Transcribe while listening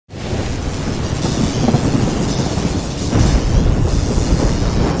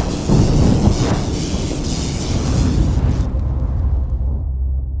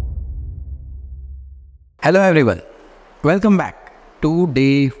Hello everyone, welcome back to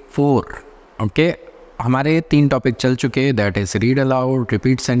day 4। Okay, हमारे 3 topic चल चुके हैं, that is read aloud,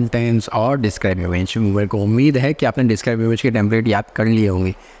 repeat sentence और डिस्क्राइब इमेज। मेरे को उम्मीद है कि आपने डिस्क्राइब इमेज के टेम्पलेट याद कर लिए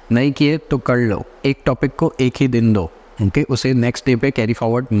होंगे। नहीं किए तो कर लो, एक टॉपिक को एक ही दिन दो, ओके उसे नेक्स्ट डे पे कैरी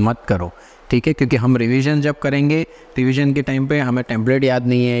फॉरवर्ड मत करो, ठीक है। क्योंकि हम रिवीजन जब करेंगे, रिवीजन के टाइम पे हमें टेम्पलेट याद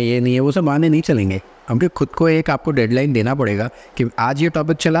नहीं है, ये नहीं है, वो सब बहाने नहीं चलेंगे। हमको खुद को एक आपको डेडलाइन देना पड़ेगा कि आज ये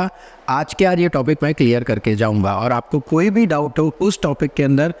टॉपिक चला, आज के आज ये टॉपिक मैं क्लियर करके जाऊंगा। और आपको कोई भी डाउट हो उस टॉपिक के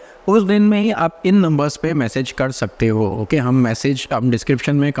अंदर, उस दिन में ही आप इन नंबर्स पे मैसेज कर सकते हो। ओके, हम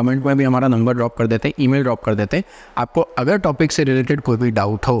डिस्क्रिप्शन में कमेंट में भी हमारा नंबर ड्रॉप कर देते हैं, ईमेल ड्रॉप कर देते हैं। आपको अगर टॉपिक से रिलेटेड कोई भी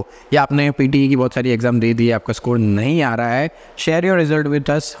डाउट हो या आपने PTE की बहुत सारी एग्जाम दे दी है, आपका स्कोर नहीं आ रहा है, share your result with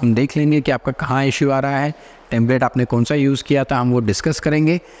us. हम देख लेंगे कि आपका कहाँ इश्यू आ रहा है, टेम्पलेट आपने कौन सा यूज़ किया था, हम वो डिस्कस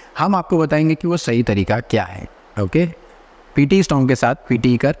करेंगे। हम आपको बताएंगे कि वो सही तरीका क्या है। ओके, PTE स्ट्रॉन्ग के साथ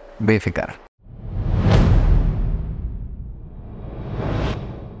PTE कर बेफिक्र।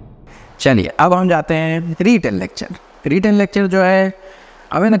 चलिए अब हम जाते हैं रिटेल लेक्चर। रिटेल लेक्चर जो है,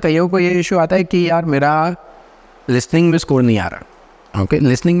 अब है ना, कईयों को ये इशू आता है कि यार मेरा लिसनिंग में स्कोर नहीं आ रहा। ओके,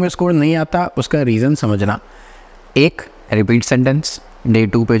 लिसनिंग में स्कोर नहीं आता, उसका रीज़न समझना। एक, रिपीट सेंटेंस डे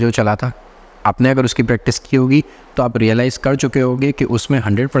 2 पे जो चला था, आपने अगर उसकी प्रैक्टिस की होगी तो आप रियलाइज़ कर चुके होंगे कि उसमें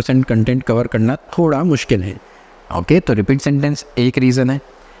 100% कंटेंट कवर करना थोड़ा मुश्किल है। ओके, तो रिपीट सेंटेंस एक रीज़न है।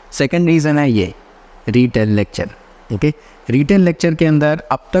 सेकंड रीज़न है ये retail lecture. Okay, retail lecture के अंदर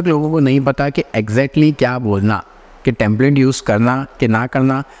अब तक लोगों को नहीं पता कि एग्जैक्टली क्या बोलना, कि टेम्पलेट यूज़ करना कि ना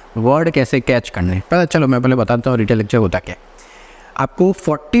करना, वर्ड कैसे कैच करने। पता चलो मैं पहले बताता हूँ रिटेल लेक्चर होता क्या। आपको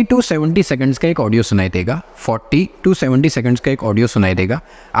 40 to 70 सेकंड्स का एक ऑडियो सुनाई देगा। 40 to 70 सेकंड्स का एक ऑडियो सुनाई देगा।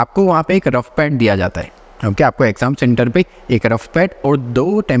 आपको वहाँ पे एक रफ पैड दिया जाता है। ओके, आपको एग्जाम सेंटर पे एक रफ पैड और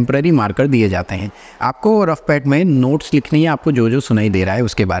 2 टेम्पररी मार्कर दिए जाते हैं। आपको रफ पैड में नोट्स लिखनी है, आपको जो जो सुनाई दे रहा है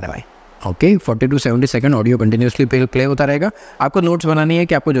उसके बारे में। Okay, 40 to 70 second audio continuously play होता रहेगा। आपको नोट्स बनानी है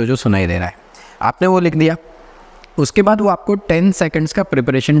कि आपको जो जो सुनाई दे रहा है, आपने वो लिख दिया। उसके बाद वो आपको 10 सेकंड्स का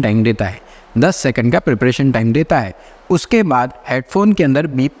प्रिपरेशन टाइम देता है, 10 सेकंड का प्रिपरेशन टाइम देता है। उसके बाद हेडफोन के अंदर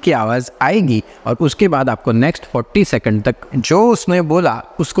बीप की आवाज़ आएगी और उसके बाद आपको नेक्स्ट 40 सेकंड तक जो उसने बोला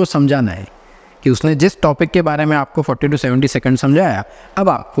उसको समझाना है। कि उसने जिस टॉपिक के बारे में आपको 40 to 70 सेकंड समझाया, अब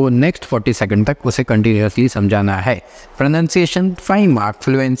आपको नेक्स्ट 40 सेकंड तक उसे कंटिन्यूसली समझाना है। Pronunciation 5 mark,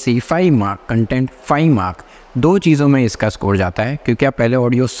 fluency 5 mark, content 5 mark. 2 चीज़ों में इसका स्कोर जाता है, क्योंकि आप पहले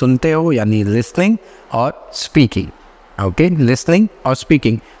ऑडियो सुनते हो, यानी लिसनिंग और स्पीकिंग। ओके, लिसनिंग और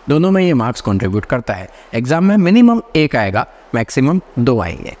स्पीकिंग दोनों में ये मार्क्स कंट्रीब्यूट करता है। एग्जाम में मिनिमम 1 आएगा, मैक्सिमम 2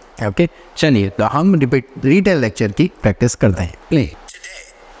 आएंगे। ओके, चलिए तो हम रिटेल लेक्चर की प्रैक्टिस करते हैं। Play.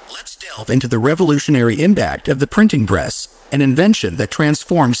 Let's delve into the revolutionary impact of the printing press, an invention that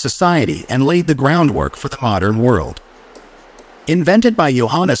transformed society and laid the groundwork for the modern world. Invented by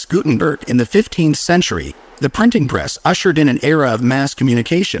Johannes Gutenberg in the 15th century, the printing press ushered in an era of mass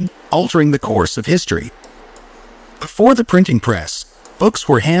communication, altering the course of history. Before the printing press, books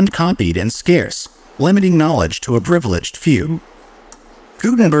were hand-copied and scarce, limiting knowledge to a privileged few.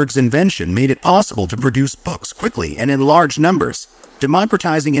 Gutenberg's invention made it possible to produce books quickly and in large numbers,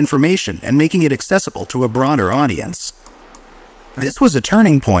 democratizing information and making it accessible to a broader audience. This was a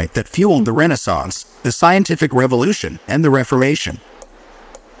turning point that fueled the Renaissance, the scientific revolution, and the Reformation.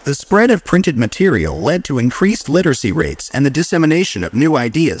 The spread of printed material led to increased literacy rates and the dissemination of new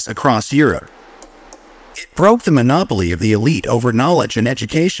ideas across Europe. It broke the monopoly of the elite over knowledge and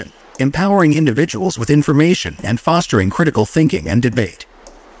education, empowering individuals with information and fostering critical thinking and debate.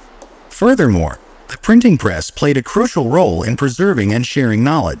 Furthermore, the printing press played a crucial role in preserving and sharing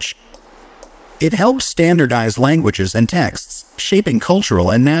knowledge. It helped standardize languages and texts, shaping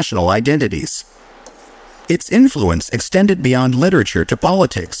cultural and national identities. Its influence extended beyond literature to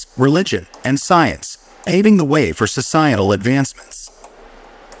politics, religion, and science, paving the way for societal advancements.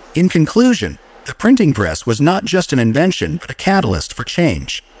 In conclusion, the printing press was not just an invention but a catalyst for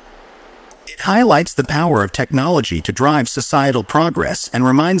change. It highlights the power of technology to drive societal progress and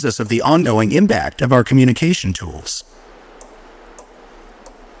reminds us of the ongoing impact of our communication tools.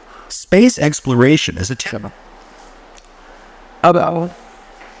 Space exploration is a tip. अब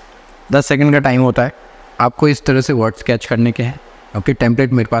 10 second का time होता है, आपको इस तरह से words catch करने के हैं। ओके,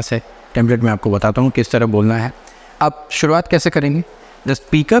 टेम्पलेट मेरे पास है, टेम्पलेट में आपको बताता हूँ किस तरह बोलना है। अब शुरुआत कैसे करेंगे? The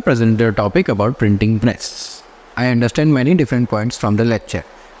speaker presented topic about printing press. I understand many different points from the lecture.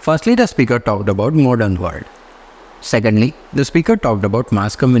 Firstly, the speaker talked about modern world. Secondly, the speaker talked about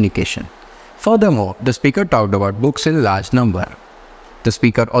mass communication. Furthermore, the speaker talked about books in large number. The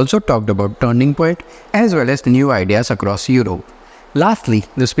speaker also talked about turning point as well as new ideas across Europe. Lastly,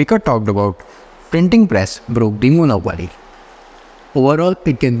 the speaker talked about printing press broke the monopoly. Overall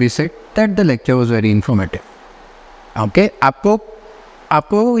it can be said that the lecture was very informative. Okay,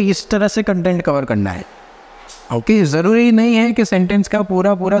 आपको इस तरह से content cover करना है। Okay, ज़रूरी नहीं है कि सेंटेंस का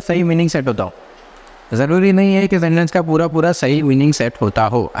पूरा सही मीनिंग सेट होता हो, ज़रूरी नहीं है कि सेंटेंस का पूरा सही मीनिंग सेट होता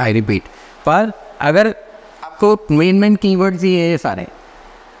हो, आई रिपीट। पर अगर आपको मेन कीवर्ड्स ही ये सारे,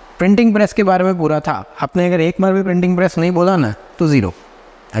 प्रिंटिंग प्रेस के बारे में पूरा था, आपने अगर एक बार भी प्रिंटिंग प्रेस नहीं बोला ना तो ज़ीरो।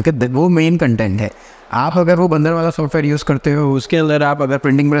 अगर वो मेन कंटेंट है, आप अगर वो बंदर वाला सॉफ्टवेयर यूज़ करते हो, उसके अंदर आप अगर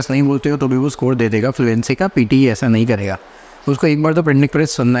प्रिंटिंग प्रेस नहीं बोलते हो तो भी वो स्कोर दे देगा फ्लुएंसी का। PTE ऐसा नहीं करेगा, उसको एक बार तो प्रिंटिंग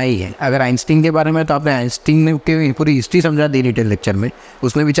प्रेस सुनना ही है। अगर आइंस्टीन के बारे में, तो आपने आइंस्टीन ने की पूरी हिस्ट्री समझा दी रिटेल लेक्चर में,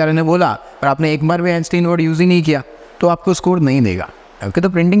 उसमें बेचारे ने बोला, और आपने एक बार भी आइंस्टीन वर्ड यूज़ ही नहीं किया तो आपको स्कोर नहीं देगा। ओके, तो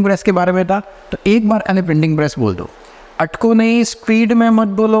प्रिंटिंग प्रेस के बारे में था, तो एक बार अरे प्रिंटिंग प्रेस बोल दो, अटको नहीं, स्पीड में मत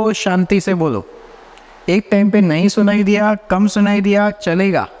बोलो, शांति से बोलो। एक टाइम पे नहीं सुनाई दिया, कम सुनाई दिया,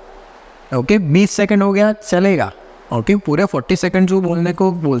 चलेगा। ओके, 20 सेकंड हो गया, चलेगा। ओके, पूरे 40 सेकंड जो बोलने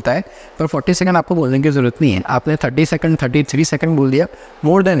को बोलता है, पर 40 सेकंड आपको बोलने की ज़रूरत नहीं है। आपने 30 सेकंड 33 सेकंड बोल दिया,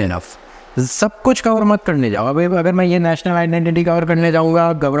 मोर देन इनफ। सब कुछ कवर मत करने जाओ। अभी अगर मैं ये नेशनल आइडेंटिटी कवर करने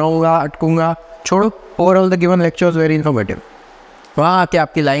जाऊँगा, घबराऊँगा, अटकूँगा, छोड़ो। Overall the given lecture is very informative. वहाँ आके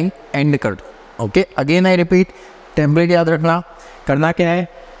आपकी लाइन एंड कर दो। Okay, again I repeat, template याद रखना। करना क्या है,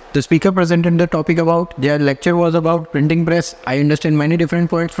 the speaker presented the topic about, their lecture was about printing press. I understand many different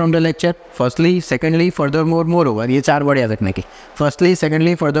points from the lecture. Firstly, secondly, furthermore, moreover. ये 4 word याद रखने की। Firstly,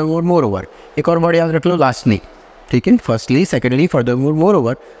 secondly, furthermore, moreover. एक और वर्ड याद रख लो, lastly। ठीक है, firstly, secondly, furthermore,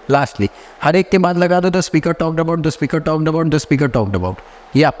 moreover, lastly. हर एक के बाद लगा दो the speaker talked about, the speaker talked about, the speaker talked about.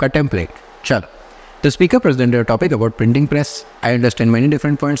 ये आपका टेम्पलेट। चलो, the speaker presented a topic about printing press. I understand many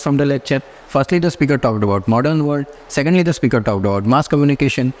different points from the lecture. Firstly, the speaker talked about modern world. Secondly, the speaker talked about mass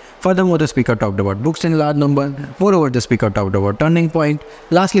communication. Furthermore, the speaker talked about books in large number. Moreover, the speaker talked about turning point.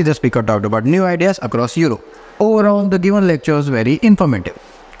 Lastly, the speaker talked about new ideas across Europe. Overall, the given lecture was very informative.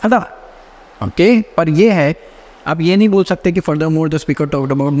 है okay, पर ये है, आप ये नहीं बोल सकते कि furthermore the speaker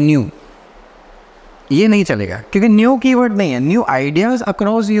talked about new. ये नहीं चलेगा, क्योंकि न्यू कीवर्ड नहीं है। न्यू आइडियाज़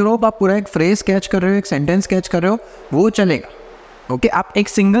अक्रॉस यूरोप, आप पूरा एक फ्रेज कैच कर रहे हो, एक सेंटेंस कैच कर रहे हो, वो चलेगा। ओके, आप एक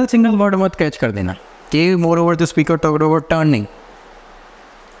सिंगल वर्ड मत कैच कर देना कि more over the speaker talked about turning.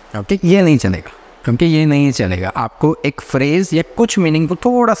 Okay, ये नहीं चलेगा, क्योंकि ये नहीं चलेगा। आपको एक फ्रेज या कुछ मीनिंगफुल,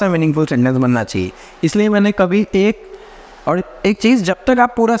 थोड़ा सा मीनिंगफुल सेंटेंस बनना चाहिए। इसलिए मैंने कभी एक चीज़, जब तक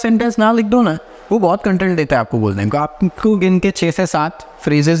आप पूरा सेंटेंस ना लिख दो ना, वो बहुत कंटेंट देता है आपको बोलने को। आपको गिन के 6 से 7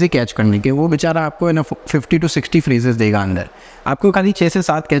 फ्रेजेस ही कैच करने के, वो बेचारा आपको है ना 50 to 60 फ्रेजेस देगा अंदर, आपको खाली 6 से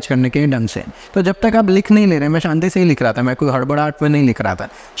 7 कैच करने के ढंग से। तो जब तक आप लिख नहीं ले रहे, मैं शांति से ही लिख रहा था, मैं कोई हड़बड़ाहट में नहीं लिख रहा था,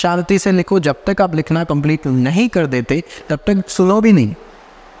 शांति से लिखो। जब तक आप लिखना कंप्लीट नहीं कर देते, तब तक सुनो भी नहीं।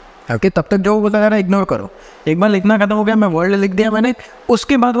 ओके, तब तक जो बोला जा रहा है इग्नोर करो। एक बार लिखना खत्म हो गया, मैं वर्ड लिख दिया मैंने,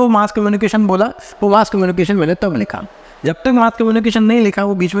 उसके बाद वो मास कम्युनिकेशन बोला, वो मास कम्युनिकेशन मैंने तब लिखा। जब तक मास कम्युनिकेशन नहीं लिखा,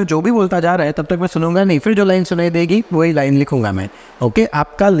 वो बीच में जो भी बोलता जा रहा है, तब तक मैं सुनूंगा नहीं। फिर जो लाइन सुनाई देगी वही लाइन लिखूंगा मैं। ओके,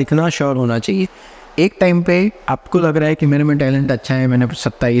 आपका लिखना श्योर होना चाहिए। एक टाइम पे आपको लग रहा है कि मेरे में टैलेंट अच्छा है, मैंने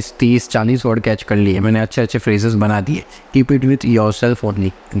 27, 30, 40 वर्ड कैच कर लिए, मैंने अच्छे फ्रेजेस बना दिए। Keep it with your self only,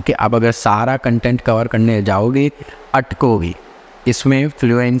 क्योंकि आप अगर सारा कंटेंट कवर करने जाओगे, अटकोगे। इसमें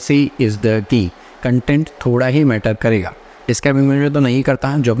fluency is the key. Content थोड़ा ही मैटर करेगा, इसका भी मैटर तो नहीं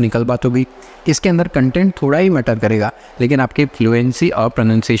करता, जब निकल बात होगी। इसके अंदर कंटेंट थोड़ा ही मैटर करेगा, लेकिन आपकी फ्लुएंसी और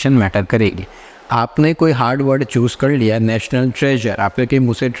प्रोनाउंसिएशन मैटर करेगी। आपने कोई हार्ड वर्ड चूज़ कर लिया, नेशनल ट्रेजर, आपके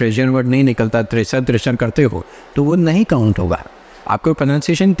मुँह से ट्रेजर वर्ड नहीं निकलता, त्रेसर करते हो, तो वो नहीं काउंट होगा। आपको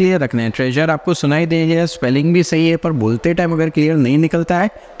प्रोनाउंसिएशन क्लियर रखना है। ट्रेजर आपको सुनाई दे रही है, स्पेलिंग भी सही है, पर बोलते टाइम अगर क्लियर नहीं निकलता है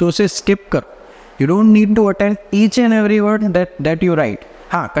तो उसे स्किप करो। You don't need to attend each and every word that you right.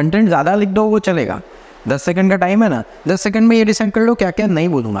 हाँ, कंटेंट ज़्यादा लिख दो, वो चलेगा। 10 सेकंड का टाइम है ना, 10 सेकंड में ये डिसाइड कर लो क्या क्या नहीं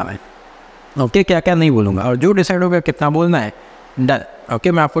बोलूँगा मैं। ओके, क्या क्या नहीं बोलूँगा, और जो डिसाइड हो गया कितना बोलना है, डन।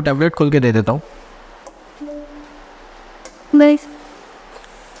 ओके, मैं आपको टैबलेट खोल के दे देता हूँ।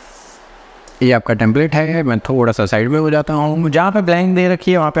 ये आपका टेम्पलेट है। मैं थोड़ा सा साइड में हो जाता हूँ। जहाँ पे ब्लैंक दे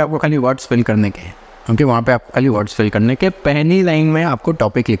रखी है वहाँ पे आपको खाली वर्ड्स फिल करने के हैं। ओके, वहाँ पे आपको खाली वर्ड्स फिल करने के। पहली लाइन में आपको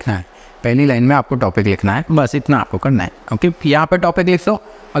टॉपिक लिखना है, पहली लाइन में आपको टॉपिक लिखना है, बस इतना आपको करना है। ओके, यहाँ पे टॉपिक लिख दो,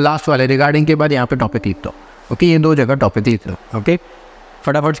 और लास्ट वाले रिगार्डिंग के बाद यहाँ पे टॉपिक लिख दो। ओके, ये 2 जगह टॉपिक लिख दो। ओके,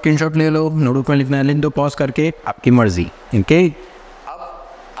 फटाफट स्क्रीनशॉट ले लो, नोटबुक में लिखना है, लिख दो पॉज करके, आपकी मर्जी। ओके, अब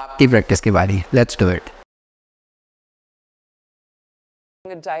आपकी प्रैक्टिस की बारी, let's do it.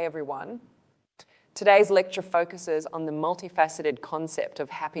 Good day, everyone. Today's lecture focuses on the multifaceted concept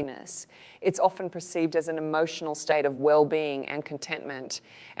of happiness. It's often perceived as an emotional state of well-being and contentment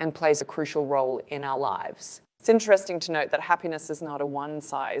and plays a crucial role in our lives. It's interesting to note that happiness is not a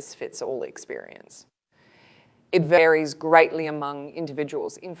one-size-fits-all experience. It varies greatly among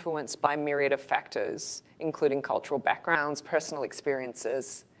individuals, influenced by a myriad of factors, including cultural backgrounds, personal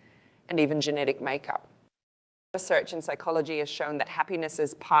experiences, and even genetic makeup. Research in psychology has shown that happiness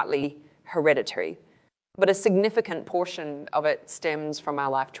is partly hereditary, but a significant portion of it stems from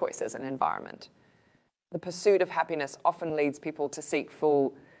our life choices and environment. The pursuit of happiness often leads people to seek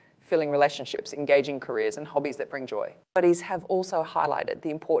fulfilling relationships, engaging careers, and hobbies that bring joy. Studies have also highlighted the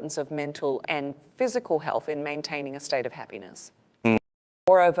importance of mental and physical health in maintaining a state of happiness.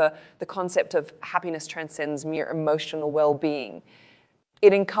 Moreover, the concept of happiness transcends mere emotional well-being.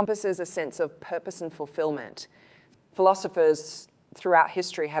 It encompasses a sense of purpose and fulfillment. Philosophers throughout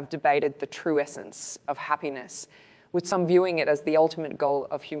history have debated the true essence of happiness, with some viewing it as the ultimate goal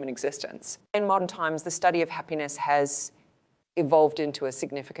of human existence. In modern times, the study of happiness has evolved into a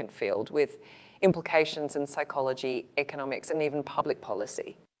significant field with implications in psychology, economics, and even public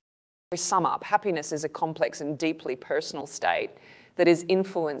policy. To sum up, happiness is a complex and deeply personal state that is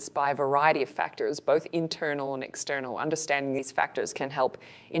influenced by a variety of factors, both internal and external. Understanding these factors can help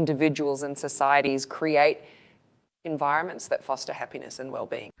individuals and societies create environments that foster happiness and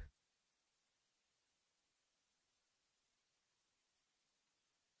well-being.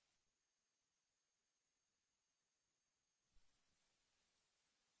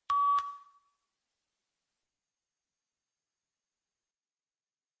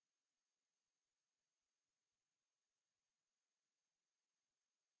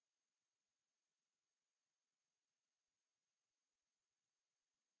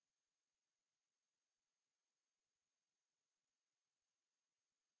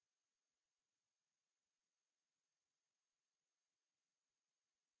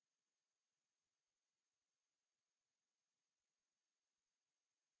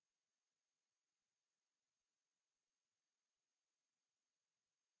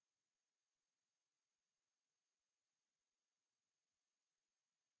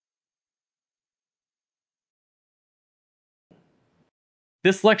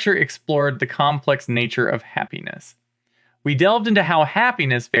 This lecture explored the complex nature of happiness. We delved into how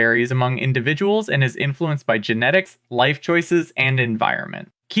happiness varies among individuals and is influenced by genetics, life choices, and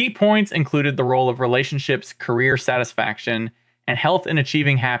environment. Key points included the role of relationships, career satisfaction, and health in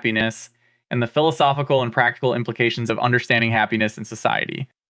achieving happiness, and the philosophical and practical implications of understanding happiness in society.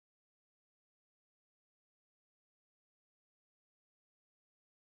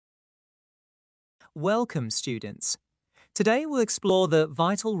 Welcome, students. Today we'll explore the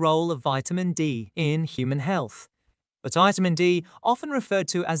vital role of vitamin D in human health. But vitamin D, often referred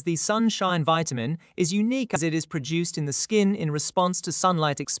to as the sunshine vitamin, is unique as it is produced in the skin in response to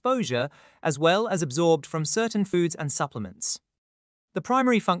sunlight exposure, as well as absorbed from certain foods and supplements. The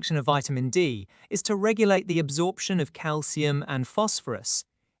primary function of vitamin D is to regulate the absorption of calcium and phosphorus,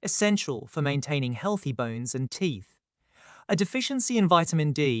 essential for maintaining healthy bones and teeth. A deficiency in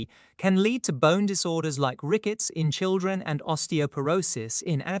vitamin D can lead to bone disorders like rickets in children and osteoporosis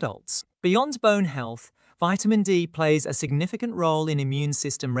in adults. Beyond bone health, vitamin D plays a significant role in immune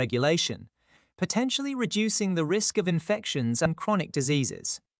system regulation, potentially reducing the risk of infections and chronic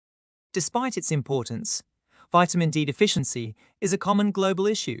diseases. Despite its importance, vitamin D deficiency is a common global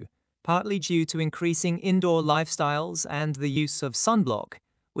issue, partly due to increasing indoor lifestyles and the use of sunblock,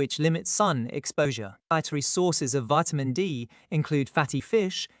 which limits sun exposure. Dietary sources of vitamin D include fatty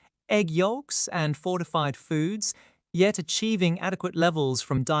fish, egg yolks, and fortified foods, yet achieving adequate levels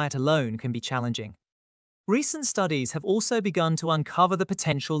from diet alone can be challenging. Recent studies have also begun to uncover the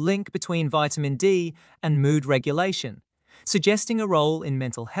potential link between vitamin D and mood regulation, suggesting a role in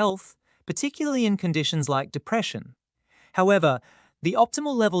mental health, particularly in conditions like depression. However, the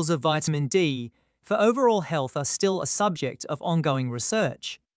optimal levels of vitamin D for overall health are still a subject of ongoing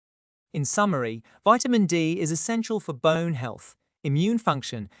research. In summary, vitamin D is essential for bone health, immune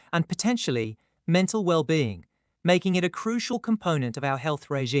function, and potentially mental well-being, making it a crucial component of our health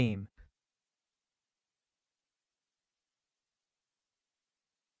regime.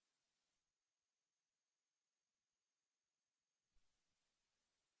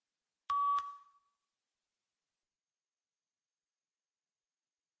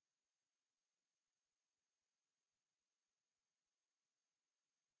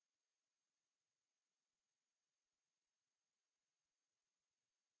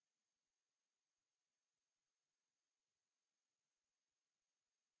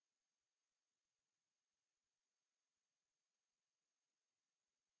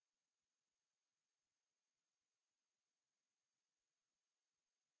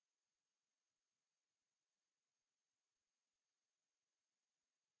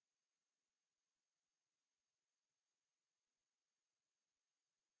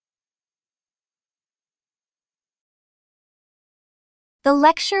 The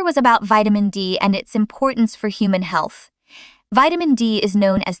lecture was about vitamin D and its importance for human health. Vitamin D is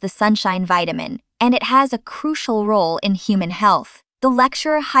known as the sunshine vitamin, and it has a crucial role in human health. The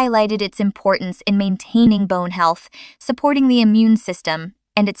lecturer highlighted its importance in maintaining bone health, supporting the immune system,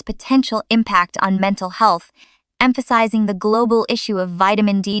 and its potential impact on mental health, emphasizing the global issue of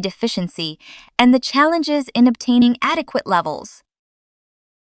vitamin D deficiency and the challenges in obtaining adequate levels.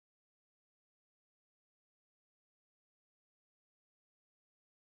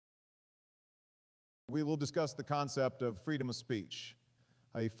 We will discuss the concept of freedom of speech,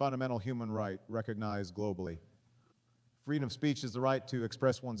 a fundamental human right recognized globally. Freedom of speech is the right to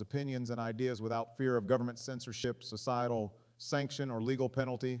express one's opinions and ideas without fear of government censorship, societal sanction, or legal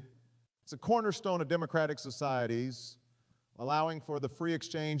penalty. It's a cornerstone of democratic societies, allowing for the free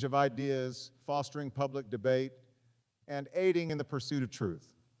exchange of ideas, fostering public debate, and aiding in the pursuit of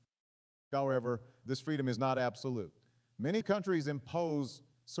truth. However, this freedom is not absolute. Many countries impose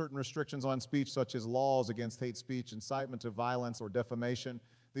certain restrictions on speech, such as laws against hate speech, incitement to violence, or defamation.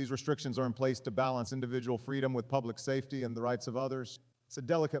 These restrictions are in place to balance individual freedom with public safety and the rights of others. It's a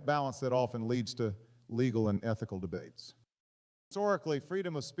delicate balance that often leads to legal and ethical debates. Historically,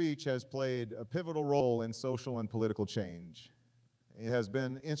 freedom of speech has played a pivotal role in social and political change. It has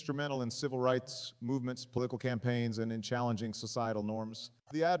been instrumental in civil rights movements, political campaigns, and in challenging societal norms.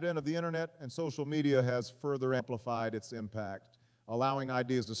 The advent of the internet and social media has further amplified its impact, allowing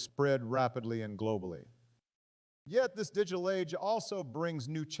ideas to spread rapidly and globally. Yet this digital age also brings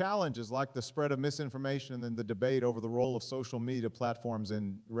new challenges like the spread of misinformation and the debate over the role of social media platforms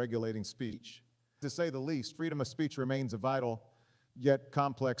in regulating speech. To say the least, freedom of speech remains a vital yet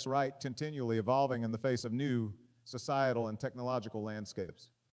complex right, continually evolving in the face of new societal and technological landscapes.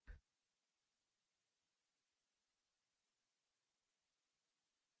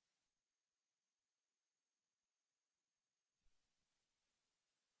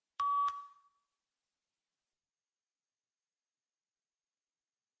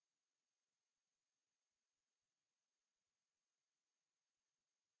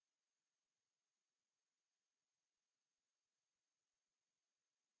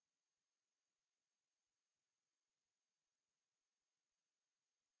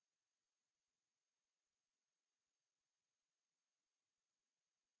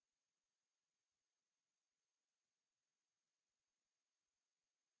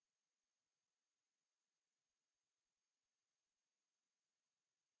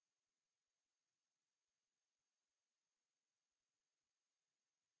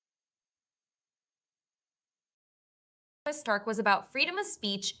 Stark was about freedom of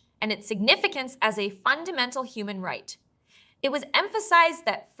speech and its significance as a fundamental human right. It was emphasized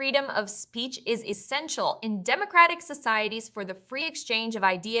that freedom of speech is essential in democratic societies for the free exchange of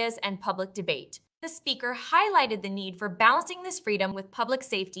ideas and public debate. The speaker highlighted the need for balancing this freedom with public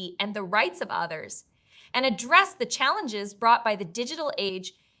safety and the rights of others, and addressed the challenges brought by the digital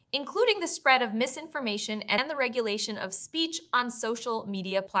age, including the spread of misinformation and the regulation of speech on social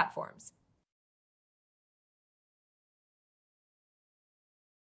media platforms.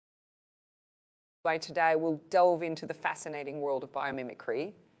 Today, we'll delve into the fascinating world of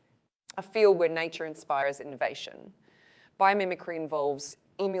biomimicry, a field where nature inspires innovation. Biomimicry involves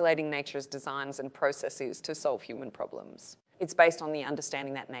emulating nature's designs and processes to solve human problems. It's based on the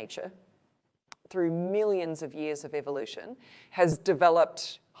understanding that nature, through millions of years of evolution, has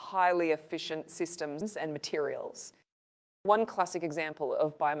developed highly efficient systems and materials. One classic example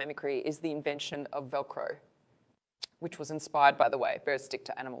of biomimicry is the invention of Velcro, which was inspired by the way birds stick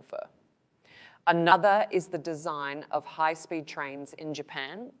to animal fur. Another is the design of high-speed trains in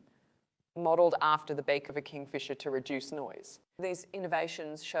Japan, modeled after the beak of a kingfisher to reduce noise. These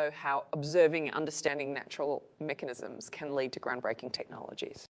innovations show how observing and understanding natural mechanisms can lead to groundbreaking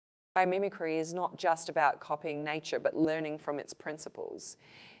technologies. Biomimicry is not just about copying nature, but learning from its principles.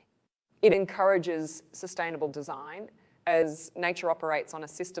 It encourages sustainable design, as nature operates on a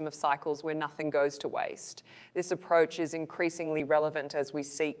system of cycles where nothing goes to waste. This approach is increasingly relevant as we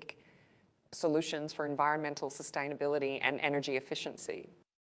seek solutions for environmental sustainability and energy efficiency.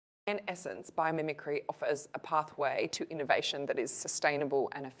 In essence, biomimicry offers a pathway to innovation that is sustainable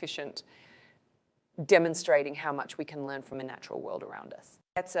and efficient, demonstrating how much we can learn from the natural world around us.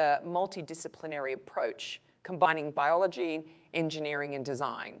 That's a multidisciplinary approach, combining biology, engineering, and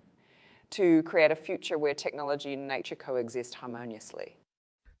design to create a future where technology and nature coexist harmoniously.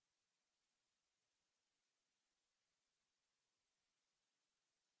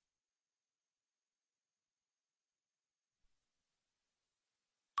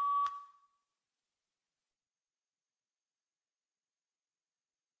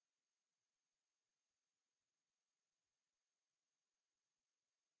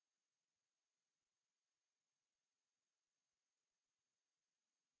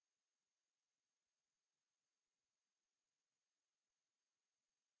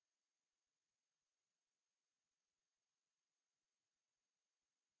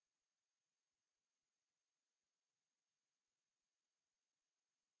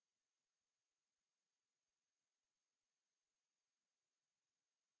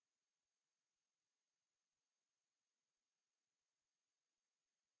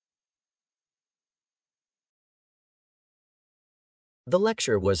 The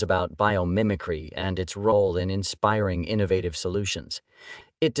lecture was about biomimicry and its role in inspiring innovative solutions.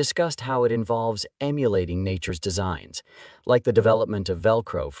 It discussed how it involves emulating nature's designs, like the development of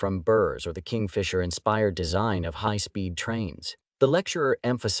Velcro from burrs or the Kingfisher-inspired design of high-speed trains. The lecturer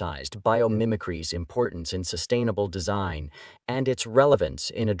emphasized biomimicry's importance in sustainable design and its relevance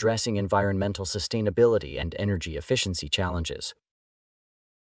in addressing environmental sustainability and energy efficiency challenges.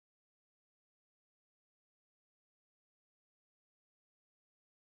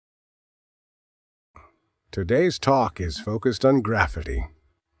 Today's talk is focused on graffiti,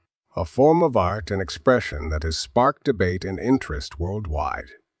 a form of art and expression that has sparked debate and interest worldwide.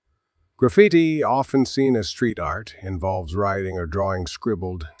 Graffiti, often seen as street art, involves writing or drawing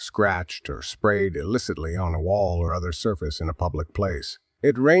scribbled, scratched, or sprayed illicitly on a wall or other surface in a public place.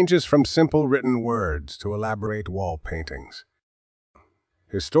 It ranges from simple written words to elaborate wall paintings.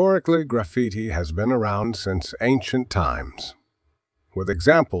 Historically, graffiti has been around since ancient times, with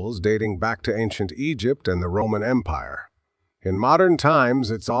examples dating back to ancient Egypt and the Roman Empire. In modern times,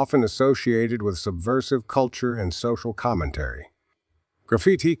 it's often associated with subversive culture and social commentary.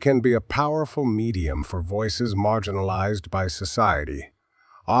 Graffiti can be a powerful medium for voices marginalized by society,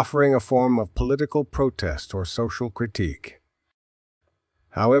 offering a form of political protest or social critique.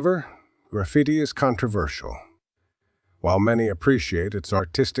 However, graffiti is controversial. While many appreciate its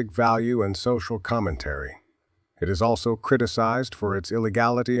artistic value and social commentary, it is also criticized for its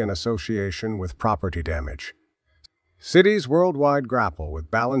illegality and association with property damage. Cities worldwide grapple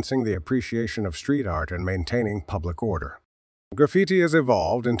with balancing the appreciation of street art and maintaining public order. Graffiti has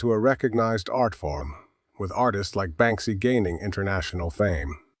evolved into a recognized art form, with artists like Banksy gaining international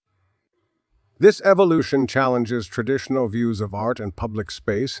fame. This evolution challenges traditional views of art and public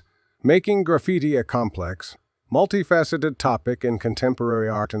space, making graffiti a complex, multifaceted topic in contemporary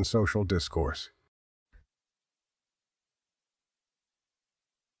art and social discourse.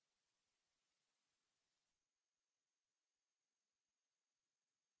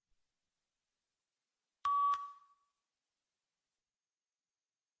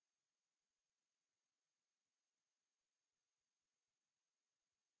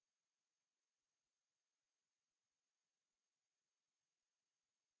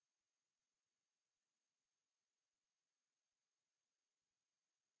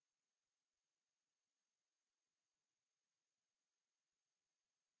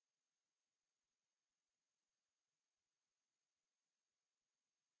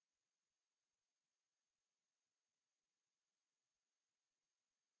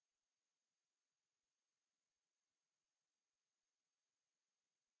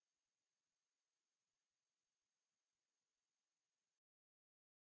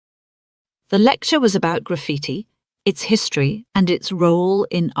 The lecture was about graffiti, its history, and its role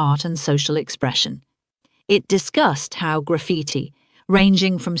in art and social expression. It discussed how graffiti,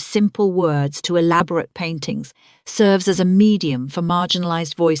 ranging from simple words to elaborate paintings, serves as a medium for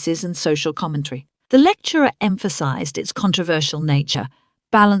marginalized voices and social commentary. The lecturer emphasized its controversial nature,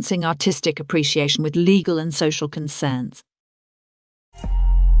 balancing artistic appreciation with legal and social concerns.